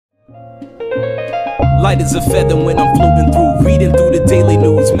light as a feather when I'm floating through, reading through the daily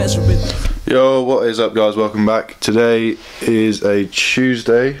news, measuring. Yo, what is up guys, welcome back. Today is a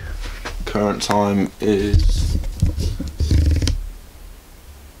Tuesday, current time is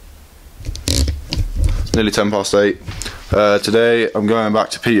nearly 8:10. Today I'm going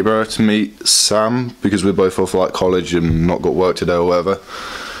back to Peterborough to meet Sam because we're both off like college and not got work today or whatever.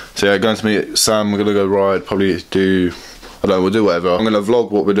 So yeah, going to meet Sam, we're gonna go ride, probably do, I don't know, we'll do whatever. I'm gonna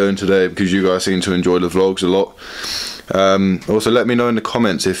vlog what we're doing today because you guys seem to enjoy the vlogs a lot. Also let me know in the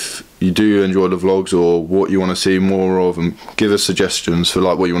comments if you do enjoy the vlogs or what you want to see more of, and give us suggestions for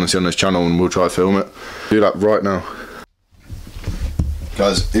like what you want to see on this channel and we'll try to film it. Do that right now.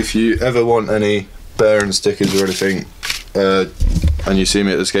 Guys, if you ever want any bearing stickers or anything and you see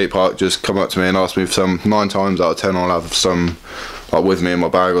me at the skate park, just come up to me and ask me for some. 9 times out of 10 I'll have some like with me in my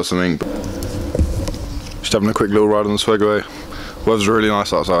bag or something. Just having a quick little ride on the Swagway. Weather's really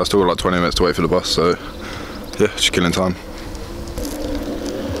nice outside. I still got like 20 minutes to wait for the bus, so yeah, just killing time.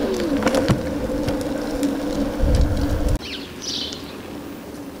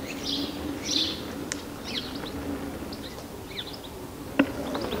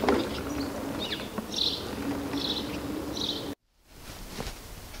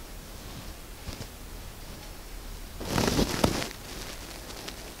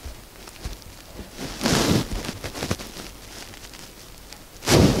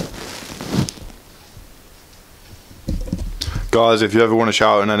 Guys, if you ever want to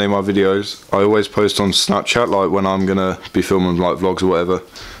shout out in any of my videos, I always post on Snapchat, like when I'm gonna be filming like vlogs or whatever.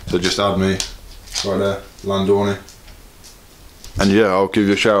 So just add me right there, Lornie. And yeah, I'll give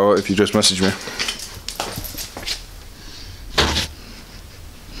you a shout out if you just message me.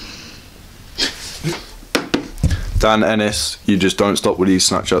 Dan Ennis, you just don't stop with these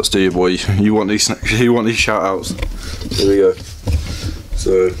Snapchats, do you, boy? You want these shout outs. There we go.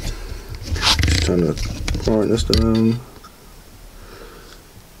 So just turn the brightness down.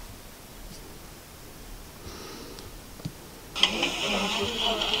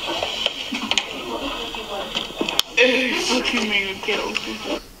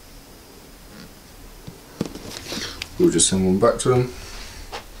 We'll just send one back to him.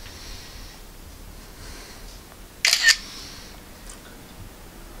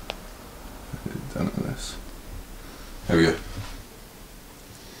 Done it with this. There we go.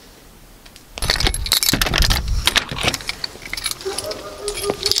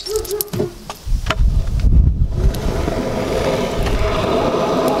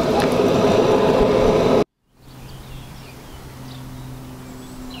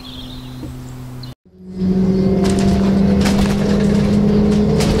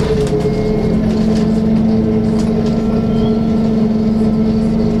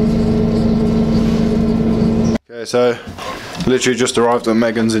 So, literally just arrived at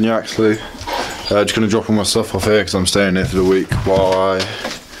Megan's in Yaxley. Just gonna drop all my stuff off here because I'm staying here for the week while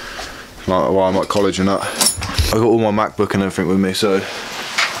I'm at college and that. I got all my MacBook and everything with me, so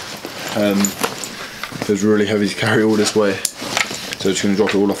it was really heavy to carry all this way. So just gonna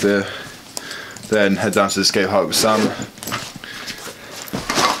drop it all off here, then head down to the skate park with Sam.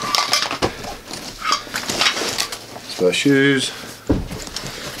 Spare shoes.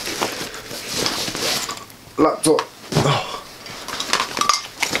 Laptop,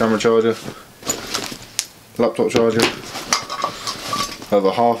 camera charger, laptop charger,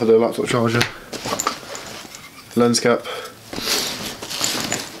 over half of the laptop charger, lens cap,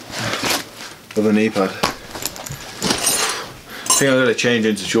 with a knee pad. I think I'm going to change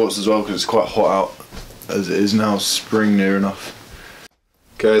into shorts as well because it's quite hot out as it is now, spring near enough.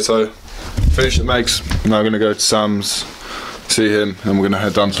 Okay, so finished at Meg's, now going to go to Sam's, see him, and we're going to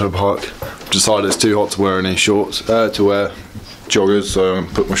head down to the park. Decided it's too hot to wear any shorts, to wear joggers, so I'm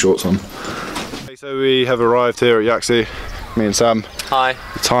gonna put my shorts on. Okay, so we have arrived here at Yaxley, me and Sam. Hi.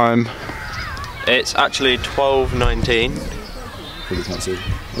 The time? It's actually 12:19. Probably can't see.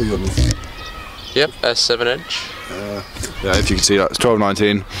 Oh, you got me. Yep, S7 inch. Yeah, if you can see that, it's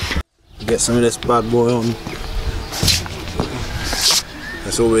 12:19. Get some of this bad boy on.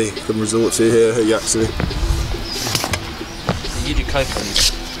 That's all we can resort to here at Yaxley. You do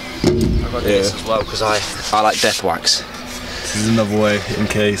copeland. I've got this as well because I like death wax. This is another way in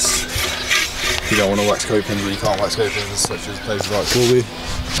case you don't want to wax copings or you can't wax copings, such as places like Corby.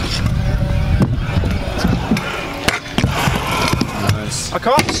 Nice. I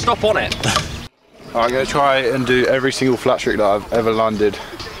can't stop on it. I'm going to try and do every single flat trick that I've ever landed,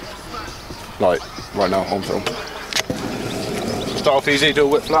 like right now on film. Start off easy, do a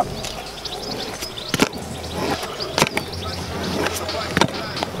whip flap.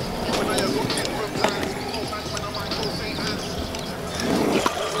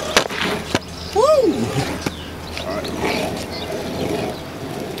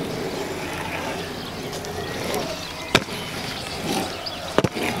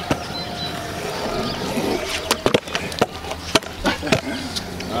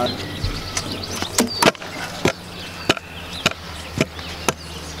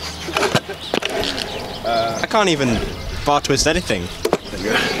 I can't even bar twist anything. There you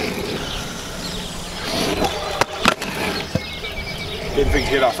go. Didn't think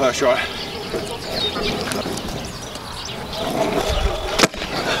to get that first try.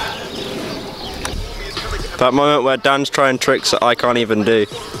 That moment where Dan's trying tricks that I can't even do.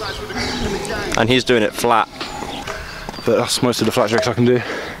 And he's doing it flat. But that's most of the flat tricks I can do.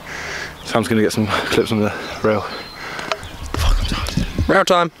 Sam's gonna get some clips on the rail. Fuck, I'm tired. Rail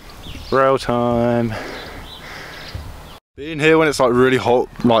time. Rail time. Being here when it's like really hot,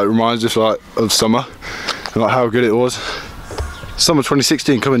 like reminds us like of summer and like how good it was. Summer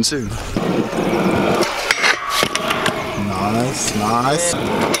 2016 coming soon. Nice, nice.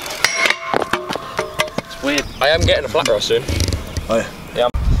 It's weird. I am getting a flat rail soon. Oh yeah. Yeah.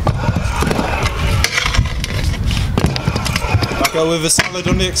 Back up with a salad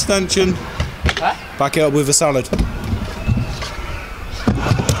on the extension. Huh? Back it up with a salad.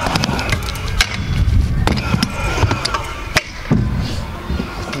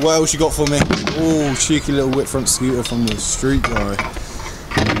 What else you got for me? Oh, cheeky little whip front scooter from the street guy.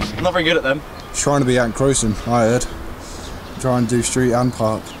 Not very good at them. Trying to be Ant Croson, I heard. Try and do street and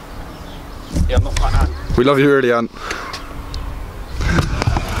park. Yeah, I'm not like that. We love you really, Ant.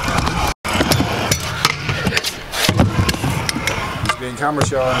 He's being camera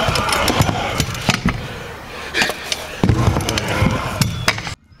shy.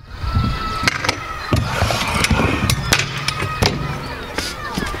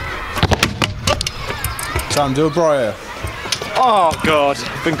 Sam, do a Briar. Oh god,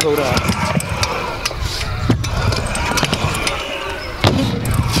 been called out.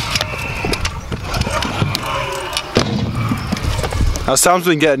 Now Sam's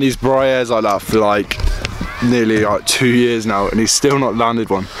been getting these Briars like that for like nearly like 2 years now and he's still not landed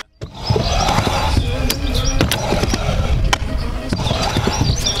one.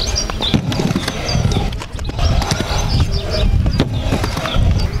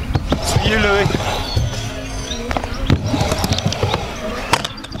 See you, Louis.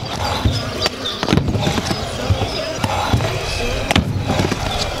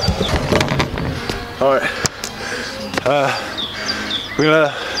 Alright, we're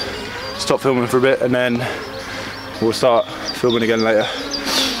gonna stop filming for a bit and then we'll start filming again later.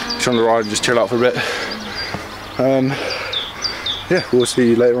 Just on the ride and just chill out for a bit. Yeah, we'll see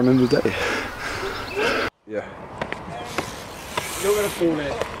you later on in the day. Yeah. You're gonna fall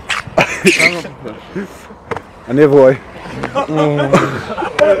in. And the other way.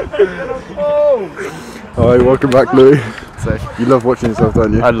 Alright, welcome back, Louis. You love watching yourself,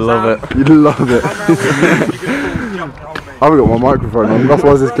 don't you? I love it. You love it. I haven't got my microphone on. That's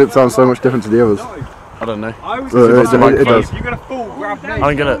why this clip sounds so much different to the others. I don't know. It does.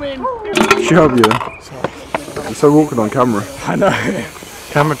 I'm gonna. Shut up, you. You're so awkward on camera. I know.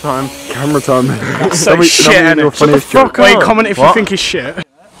 Camera time. Camera time. So shit, innit? Shut the fuck Wait, comment if you think it's shit.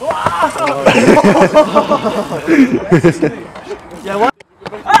 Yeah, what?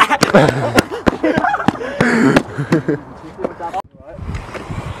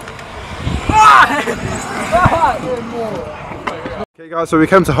 Okay guys, so we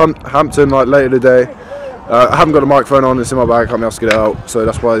came to Hampton like later today. I haven't got a microphone on, it's in my bag, I can't be asked to get it out, so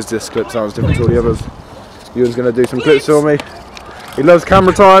that's why this clip sounds different to all the others. Ewan's going to do some clips for me. He loves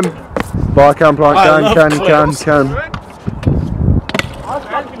camera time. Bar can plant can.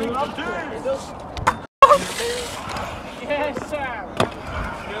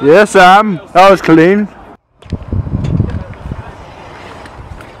 Yeah, Sam, that was clean.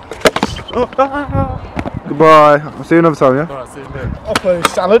 Goodbye. I'll see you another time, yeah? Alright, see you later. Oppo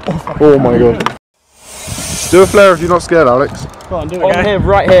salad. Oh my god. Do a flare if you're not scared, Alex. Go on, do it. On here,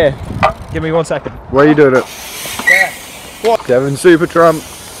 right here. Give me 1 second. Where are you doing it? Yeah. What? Kevin Super Trump.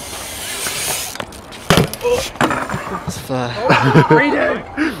 That's fair.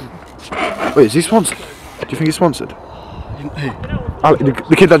 Wait, is he sponsored? Do you think he's sponsored? Who? Alex,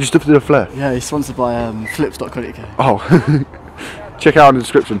 the kid that just did a flare. Yeah, he's sponsored by flips.co.uk. Oh. Check out in the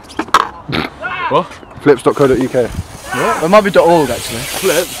description. What? Flips.co.uk. What? It might be .org actually.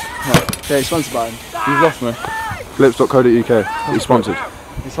 Flips? No. Yeah, he's sponsored by him. You've lost me. Flips.co.uk. He's sponsored. Oh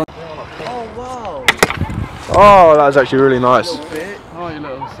wow. Oh, that was actually really nice. Oh, you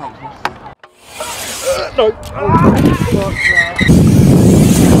little something. No.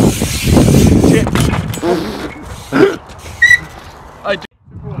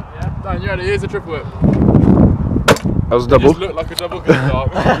 Dan, you ready? Here's a triple whip. That was a double. You just look like a double in the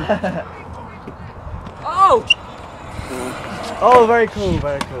dark. Oh! Oh, very cool,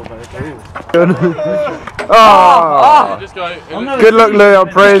 very cool, very cool. Oh. Good luck, Lou. I'm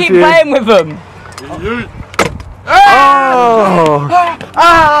praying Keep to you. playing with them. Oh!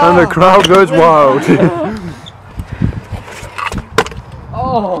 And the crowd goes wild.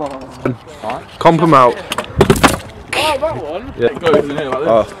 Comp him out. Oh, that one? Yeah. It goes in here like this.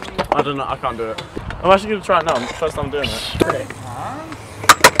 Oh. I don't know, I can't do it. I'm actually going to try it now, first time doing it.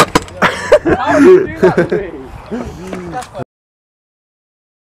 How do you do that to me?